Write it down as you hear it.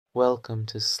Welcome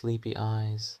to Sleepy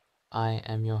Eyes. I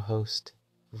am your host,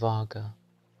 Vaga.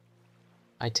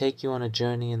 I take you on a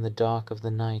journey in the dark of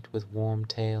the night with warm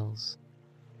tales.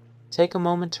 Take a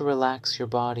moment to relax your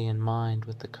body and mind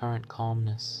with the current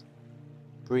calmness.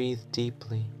 Breathe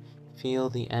deeply, feel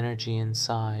the energy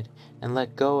inside, and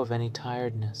let go of any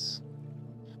tiredness.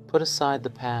 Put aside the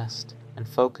past and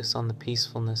focus on the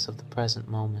peacefulness of the present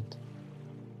moment.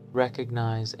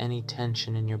 Recognize any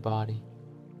tension in your body.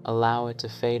 Allow it to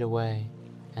fade away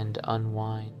and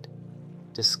unwind.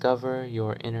 Discover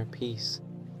your inner peace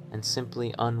and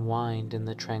simply unwind in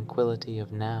the tranquility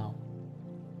of now.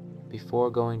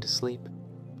 Before going to sleep,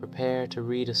 prepare to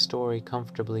read a story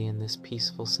comfortably in this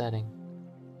peaceful setting.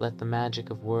 Let the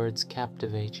magic of words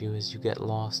captivate you as you get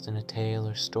lost in a tale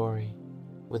or story.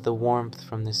 With the warmth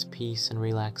from this peace and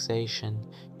relaxation,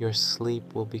 your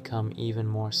sleep will become even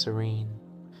more serene.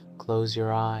 Close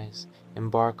your eyes,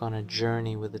 embark on a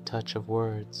journey with a touch of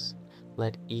words.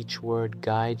 Let each word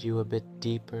guide you a bit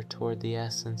deeper toward the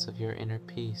essence of your inner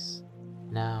peace.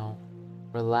 Now,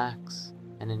 relax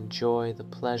and enjoy the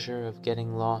pleasure of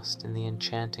getting lost in the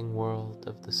enchanting world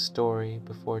of the story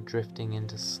before drifting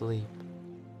into sleep.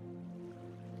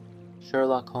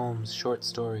 Sherlock Holmes Short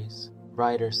Stories.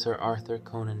 Writer Sir Arthur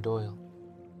Conan Doyle.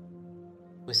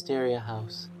 Wisteria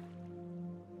House.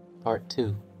 Part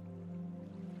 2.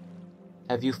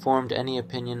 "Have you formed any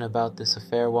opinion about this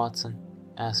affair, Watson?"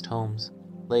 asked Holmes,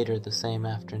 later the same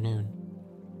afternoon.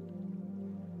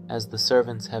 "As the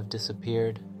servants have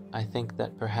disappeared, I think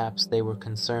that perhaps they were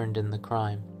concerned in the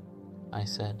crime," I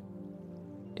said.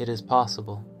 "It is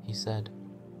possible," he said.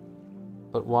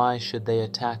 "But why should they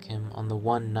attack him on the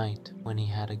one night when he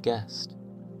had a guest?"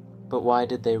 "But why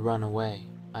did they run away?"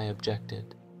 I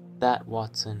objected. "That,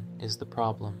 Watson, is the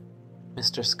problem.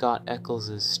 Mr. Scott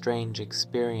Eccles's strange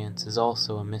experience is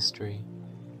also a mystery.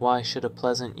 Why should a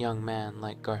pleasant young man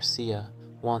like Garcia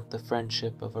want the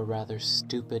friendship of a rather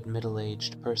stupid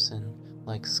middle-aged person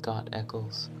like Scott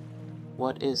Eccles?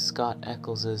 What is Scott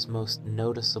Eccles's most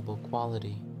noticeable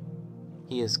quality?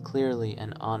 He is clearly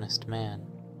an honest man,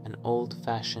 an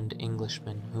old-fashioned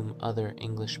Englishman whom other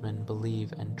Englishmen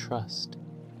believe and trust.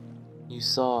 You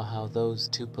saw how those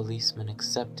two policemen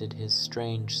accepted his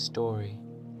strange story.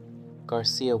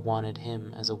 Garcia wanted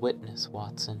him as a witness,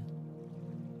 Watson.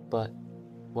 But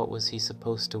what was he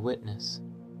supposed to witness?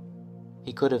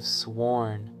 He could have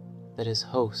sworn that his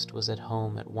host was at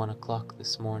home at 1 o'clock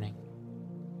this morning.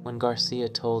 When Garcia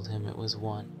told him it was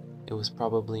 1, it was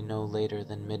probably no later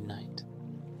than midnight.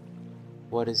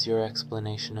 What is your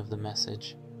explanation of the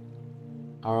message?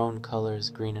 Our own colors,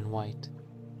 green and white.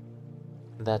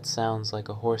 That sounds like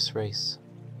a horse race,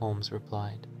 Holmes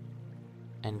replied.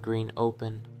 And green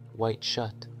open, white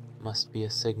shut must be a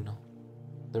signal.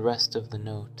 The rest of the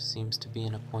note seems to be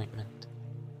an appointment.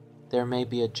 There may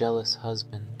be a jealous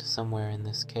husband somewhere in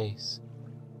this case.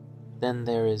 Then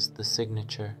there is the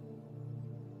signature.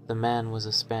 The man was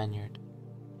a Spaniard.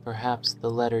 Perhaps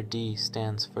the letter D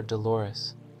stands for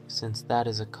Dolores, since that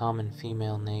is a common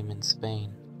female name in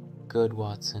Spain. Good,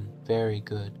 Watson, very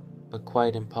good, but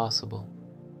quite impossible.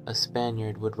 A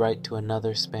Spaniard would write to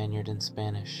another Spaniard in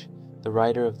Spanish. The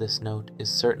writer of this note is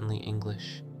certainly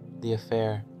English. The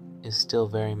affair is still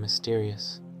very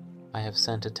mysterious. I have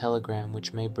sent a telegram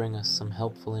which may bring us some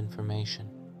helpful information.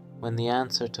 When the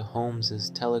answer to Holmes's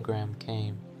telegram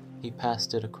came, he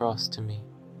passed it across to me.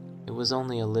 It was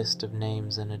only a list of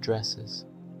names and addresses.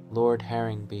 Lord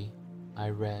Harringby, I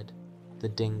read, The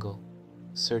Dingle,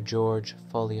 Sir George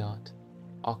Folliot,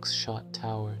 Oxshott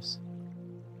Towers,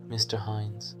 Mr.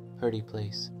 Hines, Purdy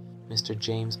Place, Mr.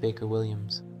 James Baker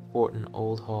Williams, Forton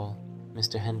Old Hall,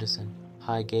 Mr. Henderson,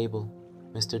 High Gable,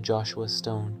 Mr. Joshua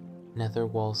Stone, Nether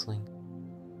Walsling.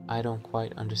 I don't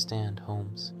quite understand,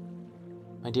 Holmes.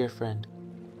 My dear friend,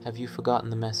 have you forgotten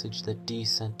the message that D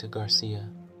sent to Garcia?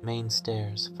 Main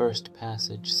stairs, first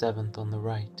passage, 7th on the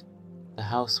right. The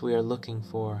house we are looking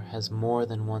for has more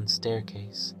than one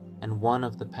staircase, and one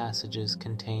of the passages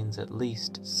contains at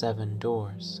least 7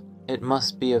 doors. It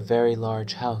must be a very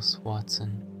large house,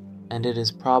 Watson, and it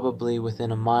is probably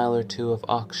within a mile or 2 of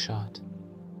Oxshott.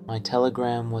 My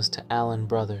telegram was to Allen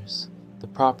Brothers, the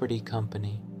property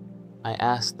company. I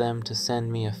asked them to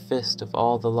send me a fist of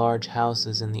all the large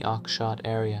houses in the Oxshott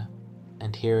area,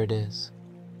 and here it is.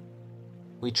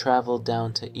 We traveled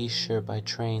down to Esher by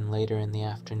train later in the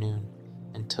afternoon,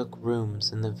 and took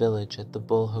rooms in the village at the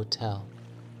Bull Hotel.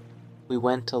 We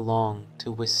went along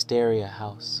to Wisteria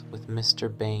House with Mr.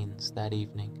 Baines that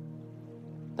evening.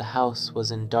 The house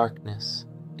was in darkness,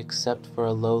 except for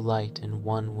a low light in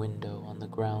one window on the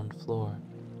ground floor.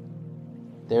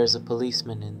 "There's a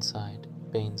policeman inside,"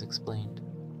 Baines explained.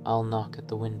 "I'll knock at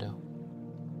the window."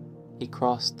 He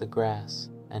crossed the grass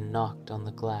and knocked on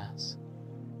the glass.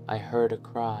 I heard a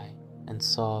cry and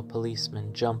saw a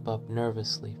policeman jump up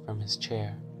nervously from his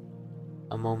chair.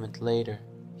 A moment later,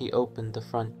 he opened the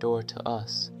front door to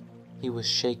us. He was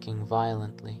shaking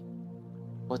violently.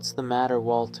 "What's the matter,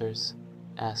 Walters?"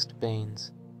 asked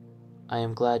Baines. "I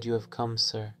am glad you have come,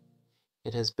 sir.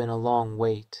 It has been a long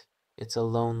wait. It's a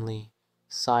lonely,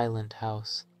 silent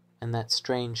house, and that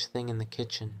strange thing in the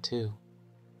kitchen, too.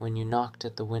 When you knocked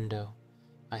at the window,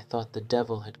 I thought the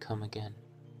devil had come again."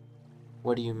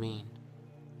 "What do you mean?"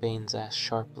 Baines asked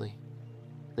sharply.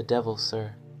 "The devil,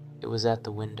 sir. It was at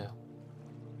the window."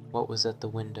 "What was at the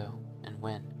window, and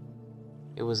when?"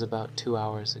 "It was about 2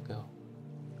 hours ago.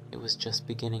 It was just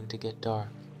beginning to get dark.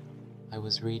 I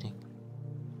was reading.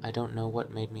 I don't know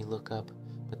what made me look up,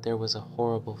 but there was a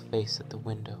horrible face at the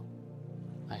window.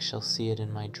 I shall see it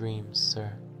in my dreams,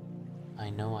 sir. I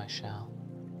know I shall."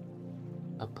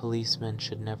 "A policeman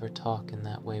should never talk in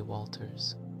that way,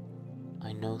 Walters."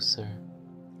 "I know, sir,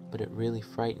 but it really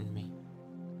frightened me.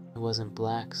 It wasn't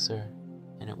black, sir,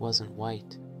 and it wasn't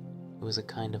white. It was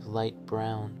a kind of light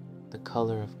brown, the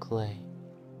color of clay.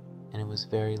 And it was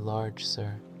very large,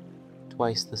 sir,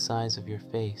 twice the size of your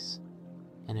face,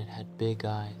 and it had big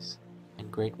eyes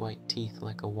and great white teeth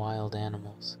like a wild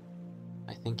animal's."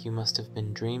 "I think you must have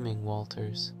been dreaming,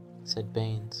 Walters," said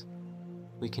Baines.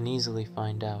 "We can easily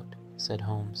find out," said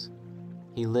Holmes.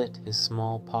 He lit his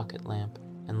small pocket lamp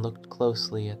and looked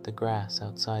closely at the grass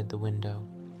outside the window.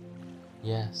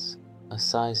 "Yes, a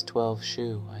size 12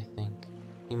 shoe, I think.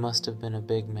 He must have been a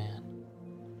big man."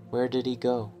 "Where did he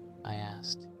go?" I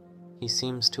asked. "He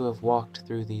seems to have walked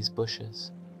through these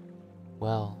bushes."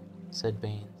 "Well," said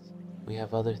Baines, "we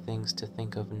have other things to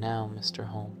think of now, Mr.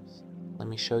 Holmes. Let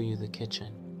me show you the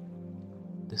kitchen."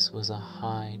 This was a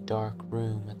high, dark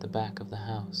room at the back of the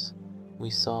house. We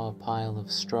saw a pile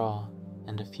of straw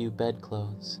and a few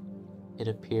bedclothes. It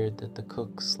appeared that the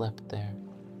cook slept there.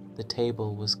 The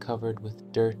table was covered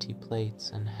with dirty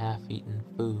plates and half-eaten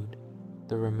food,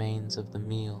 the remains of the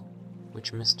meal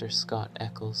which Mr. Scott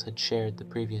Eccles had shared the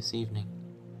previous evening.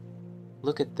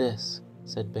 "Look at this,"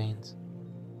 said Baines.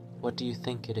 "What do you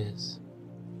think it is?"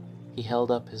 He held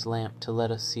up his lamp to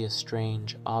let us see a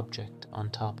strange object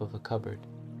on top of a cupboard.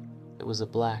 It was a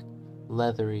black,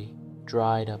 leathery,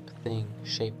 dried-up thing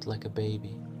shaped like a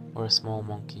baby or a small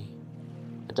monkey.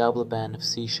 A double band of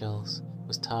seashells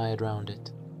was tied round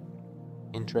it.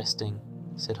 "Interesting,"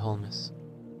 said Holmes.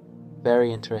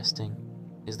 "Very interesting.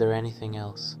 Is there anything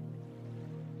else?"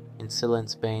 In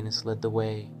silence, Baines led the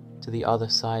way to the other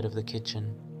side of the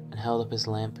kitchen and held up his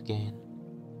lamp again.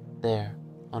 There,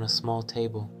 on a small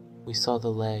table, we saw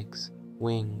the legs,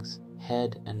 wings,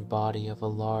 head and body of a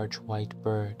large white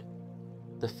bird.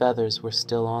 The feathers were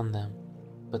still on them,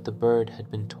 but the bird had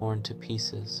been torn to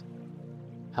pieces.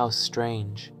 "How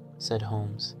strange," said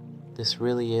Holmes. "This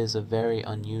really is a very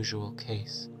unusual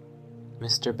case.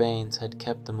 Mr. Baines had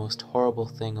kept the most horrible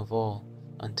thing of all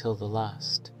until the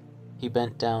last." He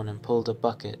bent down and pulled a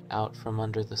bucket out from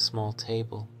under the small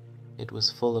table. It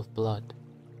was full of blood.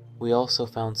 "We also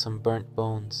found some burnt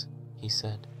bones," he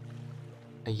said.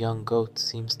 "A young goat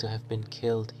seems to have been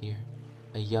killed here.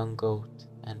 A young goat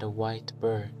and a white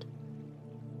bird."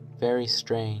 "Very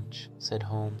strange," said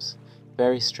Holmes.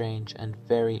 "Very strange and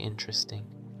very interesting.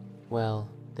 Well,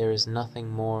 there is nothing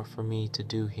more for me to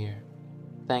do here.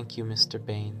 Thank you, Mr.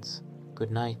 Baines.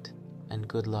 Good night and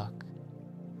good luck."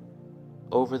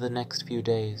 Over the next few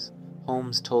days,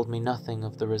 Holmes told me nothing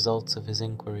of the results of his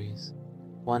inquiries.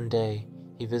 One day,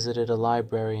 he visited a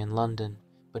library in London,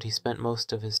 but he spent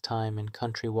most of his time in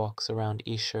country walks around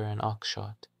Esher and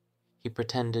Oxshott. He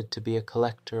pretended to be a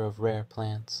collector of rare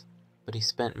plants, but he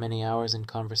spent many hours in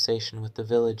conversation with the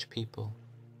village people.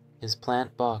 His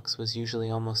plant box was usually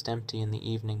almost empty in the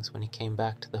evenings when he came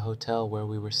back to the hotel where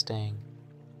we were staying.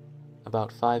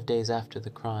 About 5 days after the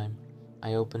crime,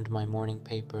 I opened my morning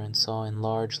paper and saw in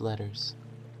large letters,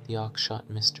 "The Oxshott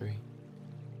Mystery.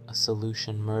 A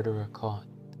solution murderer caught."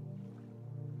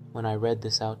 When I read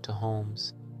this out to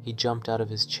Holmes, he jumped out of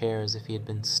his chair as if he had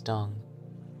been stung.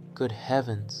 "Good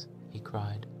heavens!" he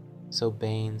cried. "So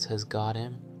Baines has got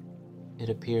him?" "It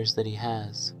appears that he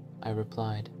has," I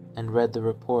replied, and read the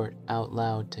report out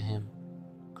loud to him.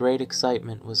 Great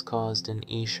excitement was caused in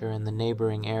Esher and the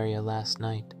neighboring area last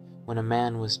night, when a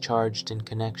man was charged in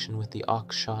connection with the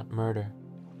Oxshott murder.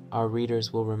 Our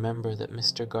readers will remember that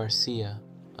Mr. Garcia,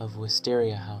 of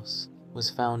Wisteria House, was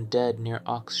found dead near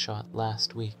Oxshott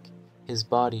last week. His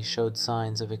body showed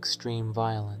signs of extreme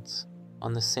violence.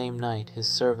 On the same night, his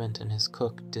servant and his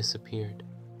cook disappeared.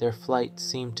 Their flight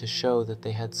seemed to show that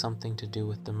they had something to do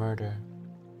with the murder.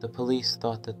 The police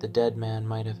thought that the dead man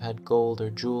might have had gold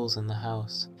or jewels in the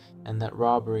house, and that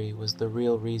robbery was the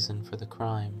real reason for the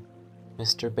crime.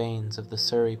 Mr. Baines of the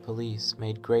Surrey police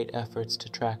made great efforts to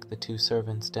track the two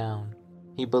servants down.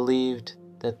 He believed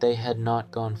that they had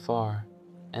not gone far,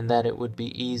 and that it would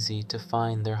be easy to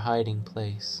find their hiding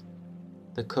place.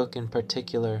 The cook in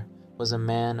particular was a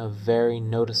man of very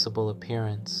noticeable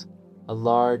appearance, a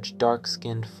large,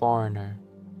 dark-skinned foreigner.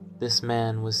 This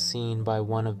man was seen by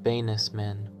one of Baines'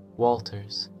 men,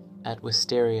 Walters, at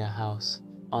Wisteria House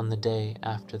on the day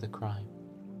after the crime.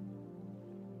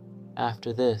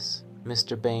 After this,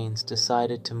 Mr. Baines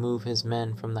decided to move his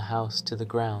men from the house to the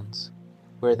grounds,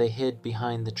 where they hid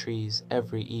behind the trees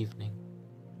every evening.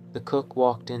 The cook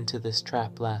walked into this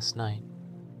trap last night.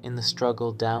 In the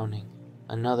struggle Downing,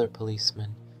 another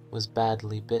policeman, was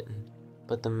badly bitten,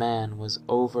 but the man was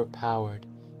overpowered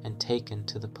and taken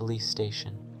to the police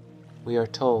station. We are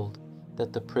told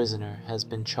that the prisoner has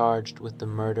been charged with the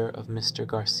murder of Mr.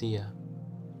 Garcia.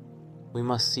 "We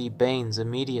must see Baines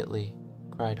immediately,"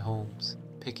 cried Holmes,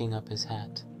 picking up his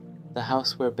hat. The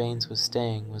house where Baines was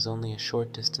staying was only a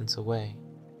short distance away.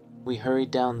 We hurried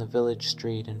down the village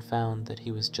street and found that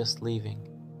he was just leaving.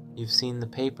 "You've seen the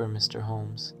paper, Mr.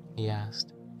 Holmes?" he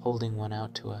asked, holding one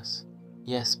out to us.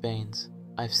 "Yes, Baines,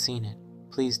 I've seen it.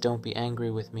 Please don't be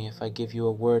angry with me if I give you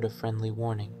a word of friendly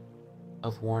warning."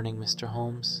 "Of warning, Mr.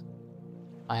 Holmes?"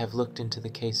 "I have looked into the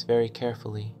case very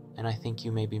carefully, and I think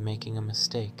you may be making a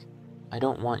mistake. I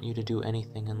don't want you to do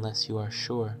anything unless you are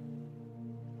sure."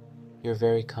 "You're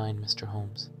very kind, Mr.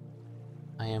 Holmes.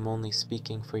 I am only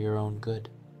speaking for your own good."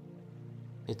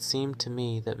 It seemed to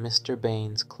me that Mr.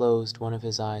 Baines closed one of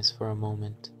his eyes for a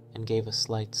moment and gave a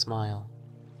slight smile.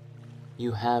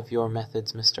 "You have your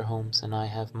methods, Mr. Holmes, and I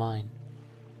have mine."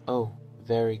 "Oh,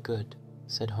 very good,"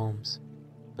 said Holmes.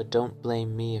 "But don't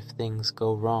blame me if things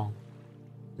go wrong."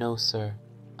 "No, sir,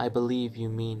 I believe you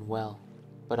mean well,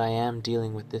 but I am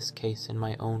dealing with this case in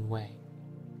my own way.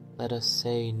 Let us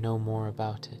say no more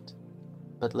about it.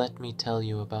 But let me tell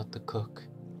you about the cook.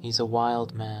 He's a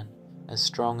wild man, as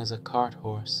strong as a cart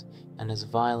horse, and as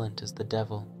violent as the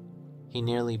devil. He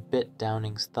nearly bit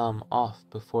Downing's thumb off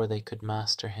before they could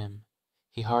master him.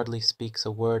 He hardly speaks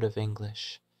a word of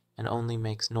English, and only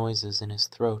makes noises in his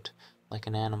throat like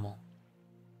an animal."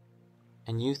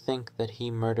 "And you think that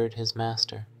he murdered his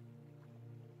master?"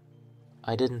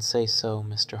 "I didn't say so,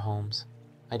 Mr. Holmes.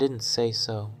 I didn't say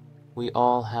so. We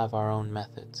all have our own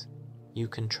methods. You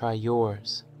can try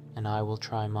yours, and I will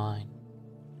try mine."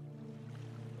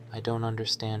 "I don't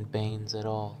understand Baines at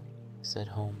all," said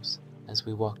Holmes, as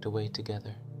we walked away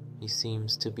together. "He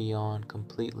seems to be on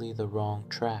completely the wrong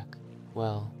track.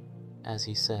 Well, as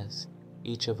he says,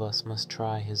 each of us must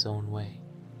try his own way.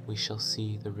 We shall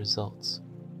see the results."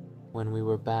 When we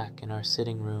were back in our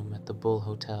sitting room at the Bull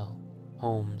Hotel,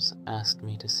 Holmes asked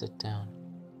me to sit down.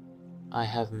 "I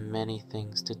have many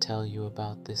things to tell you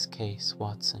about this case,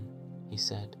 Watson," he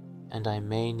said, "and I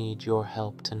may need your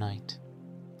help tonight.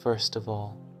 First of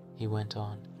all," he went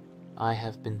on, "I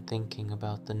have been thinking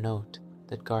about the note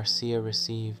that Garcia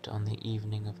received on the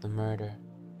evening of the murder.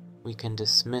 We can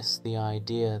dismiss the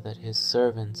idea that his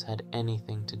servants had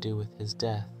anything to do with his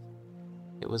death.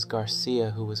 It was Garcia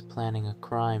who was planning a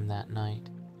crime that night.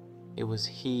 It was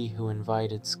he who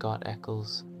invited Scott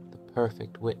Eccles, the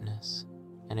perfect witness,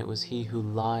 and it was he who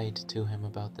lied to him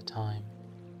about the time.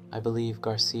 I believe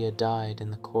Garcia died in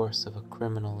the course of a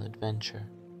criminal adventure.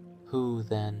 Who,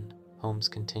 then," Holmes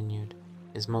continued,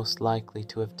 "is most likely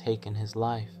to have taken his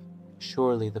life?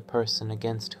 Surely the person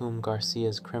against whom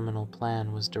Garcia's criminal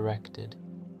plan was directed.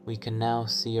 We can now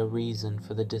see a reason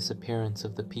for the disappearance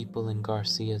of the people in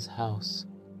Garcia's house.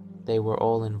 They were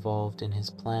all involved in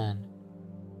his plan.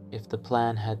 If the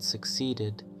plan had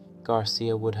succeeded,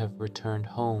 Garcia would have returned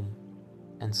home,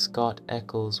 and Scott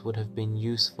Eccles would have been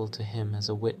useful to him as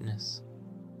a witness.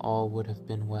 All would have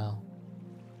been well.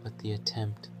 But the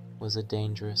attempt was a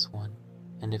dangerous one,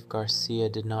 and if Garcia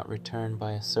did not return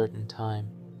by a certain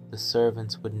time, the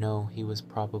servants would know he was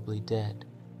probably dead.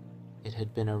 It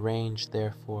had been arranged,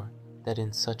 therefore, that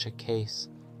in such a case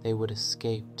they would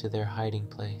escape to their hiding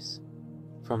place.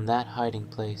 From that hiding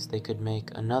place they could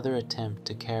make another attempt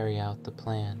to carry out the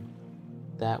plan.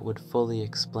 That would fully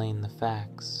explain the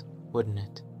facts, wouldn't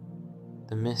it?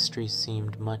 The mystery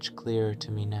seemed much clearer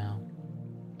to me now.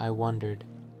 I wondered,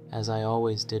 as I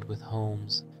always did with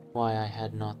Holmes, why I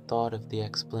had not thought of the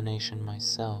explanation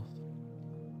myself.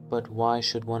 "But why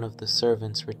should one of the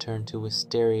servants return to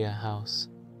Wisteria House?"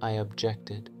 I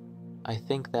objected. "I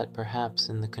think that perhaps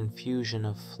in the confusion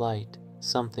of flight,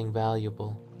 something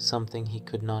valuable, something he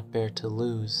could not bear to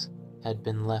lose, had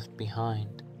been left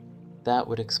behind. That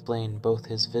would explain both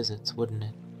his visits, wouldn't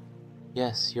it?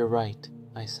 Yes, you're right,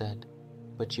 I said,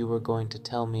 but you were going to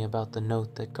tell me about the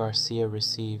note that Garcia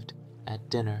received at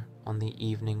dinner on the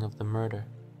evening of the murder.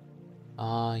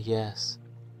 Ah, yes,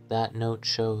 that note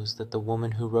shows that the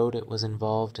woman who wrote it was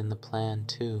involved in the plan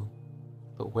too.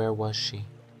 But where was she?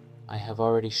 I have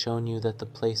already shown you that the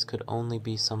place could only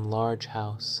be some large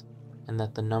house, and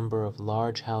that the number of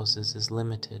large houses is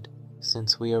limited.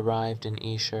 Since we arrived in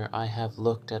Esher, I have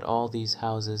looked at all these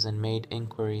houses and made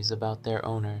inquiries about their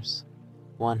owners.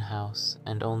 One house,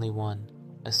 and only one,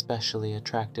 especially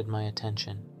attracted my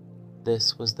attention.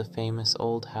 This was the famous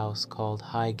old house called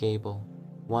High Gable,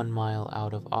 1 mile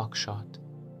out of Oxshott.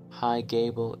 High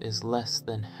Gable is less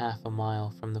than half a mile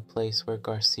from the place where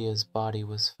Garcia's body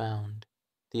was found.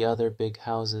 The other big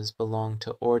houses belong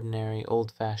to ordinary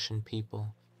old-fashioned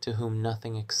people, to whom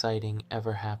nothing exciting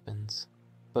ever happens.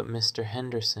 But Mr.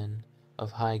 Henderson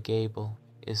of High Gable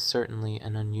is certainly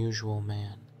an unusual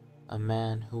man, a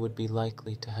man who would be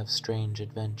likely to have strange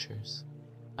adventures.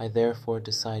 I therefore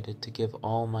decided to give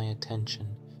all my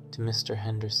attention to Mr.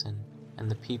 Henderson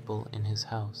and the people in his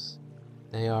house.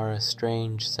 They are a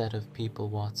strange set of people,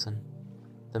 Watson.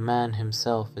 The man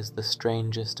himself is the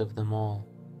strangest of them all.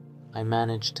 I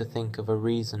managed to think of a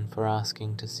reason for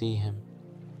asking to see him,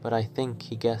 but I think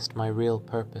he guessed my real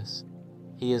purpose.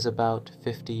 He is about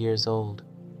 50 years old,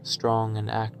 strong and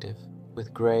active,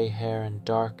 with gray hair and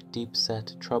dark,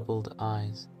 deep-set, troubled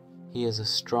eyes. He is a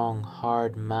strong,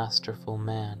 hard, masterful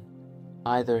man.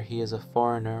 Either he is a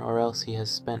foreigner or else he has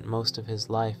spent most of his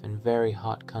life in very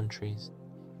hot countries.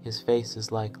 His face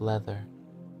is like leather.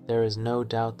 There is no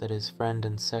doubt that his friend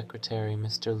and secretary,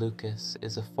 Mr. Lucas,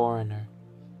 is a foreigner.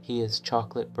 He is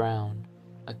chocolate brown,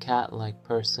 a cat-like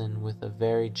person with a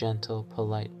very gentle,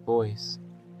 polite voice.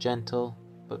 Gentle,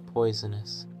 but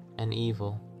poisonous, and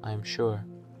evil, I am sure.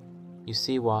 You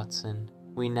see, Watson,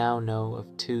 we now know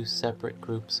of 2 separate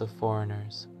groups of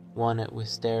foreigners, one at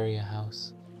Wisteria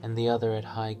House, and the other at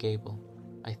High Gable.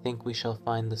 I think we shall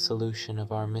find the solution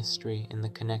of our mystery in the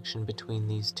connection between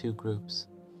these 2 groups.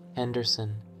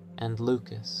 Henderson and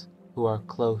Lucas, who are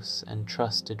close and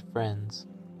trusted friends,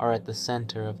 are at the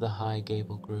center of the High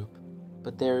Gable group.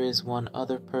 But there is one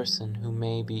other person who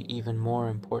may be even more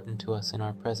important to us in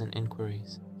our present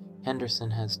inquiries. Henderson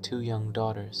has 2 young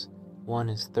daughters. One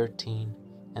is 13,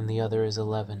 and the other is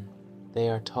 11. They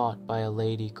are taught by a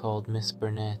lady called Miss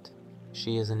Burnett.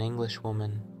 She is an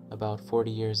Englishwoman, about 40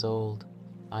 years old.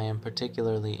 I am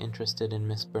particularly interested in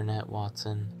Miss Burnett,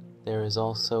 Watson. There is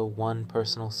also one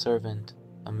personal servant,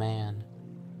 a man.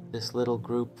 This little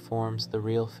group forms the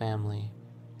real family.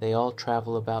 They all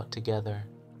travel about together.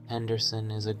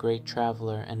 Henderson is a great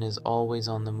traveler and is always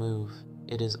on the move.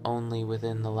 It is only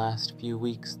within the last few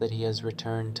weeks that he has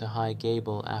returned to High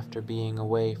Gable after being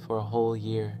away for a whole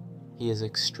year. He is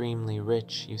extremely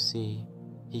rich, you see.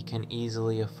 He can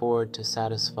easily afford to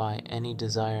satisfy any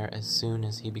desire as soon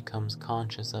as he becomes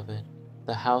conscious of it.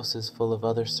 The house is full of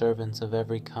other servants of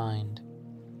every kind.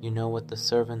 You know what the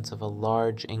servants of a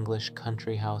large English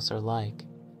country house are like.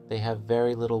 They have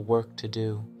very little work to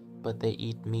do, but they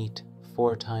eat meat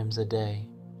 4 times a day.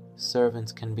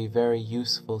 Servants can be very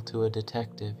useful to a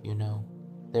detective, you know.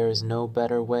 There is no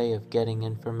better way of getting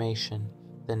information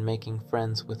than making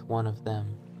friends with one of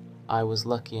them. I was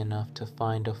lucky enough to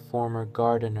find a former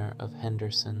gardener of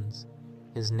Henderson's.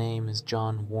 His name is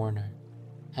John Warner.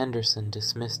 Henderson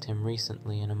dismissed him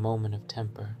recently in a moment of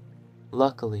temper.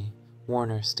 Luckily,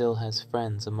 Warner still has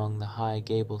friends among the High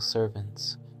Gable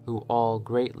servants, who all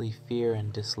greatly fear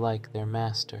and dislike their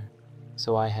master,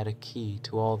 so I had a key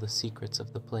to all the secrets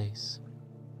of the place.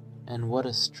 And what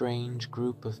a strange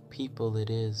group of people it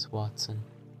is, Watson.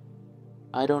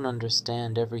 I don't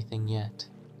understand everything yet,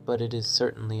 but it is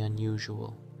certainly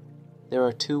unusual. There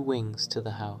are 2 wings to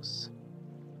the house.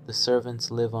 The servants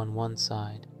live on one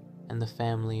side, and the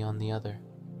family on the other.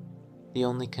 The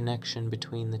only connection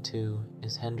between the 2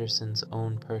 is Henderson's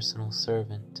own personal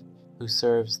servant, who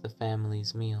serves the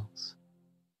family's meals.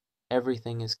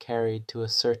 Everything is carried to a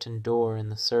certain door in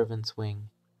the servants' wing.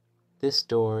 This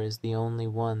door is the only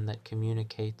one that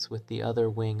communicates with the other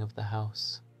wing of the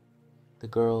house. The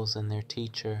girls and their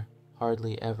teacher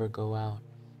hardly ever go out,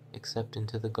 except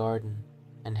into the garden,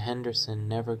 and Henderson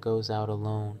never goes out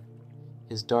alone.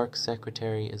 His dark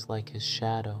secretary is like his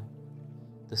shadow.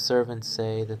 The servants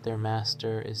say that their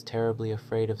master is terribly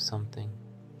afraid of something.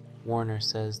 Warner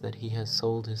says that he has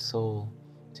sold his soul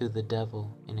to the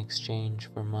devil in exchange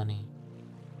for money.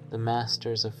 The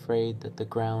master's afraid that the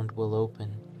ground will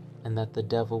open and that the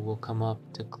devil will come up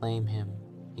to claim him,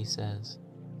 he says.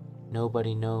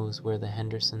 Nobody knows where the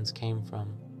Hendersons came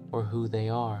from or who they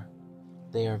are.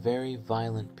 They are very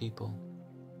violent people.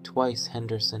 Twice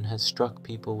Henderson has struck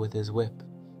people with his whip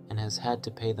and has had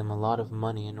to pay them a lot of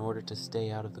money in order to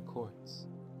stay out of the courts.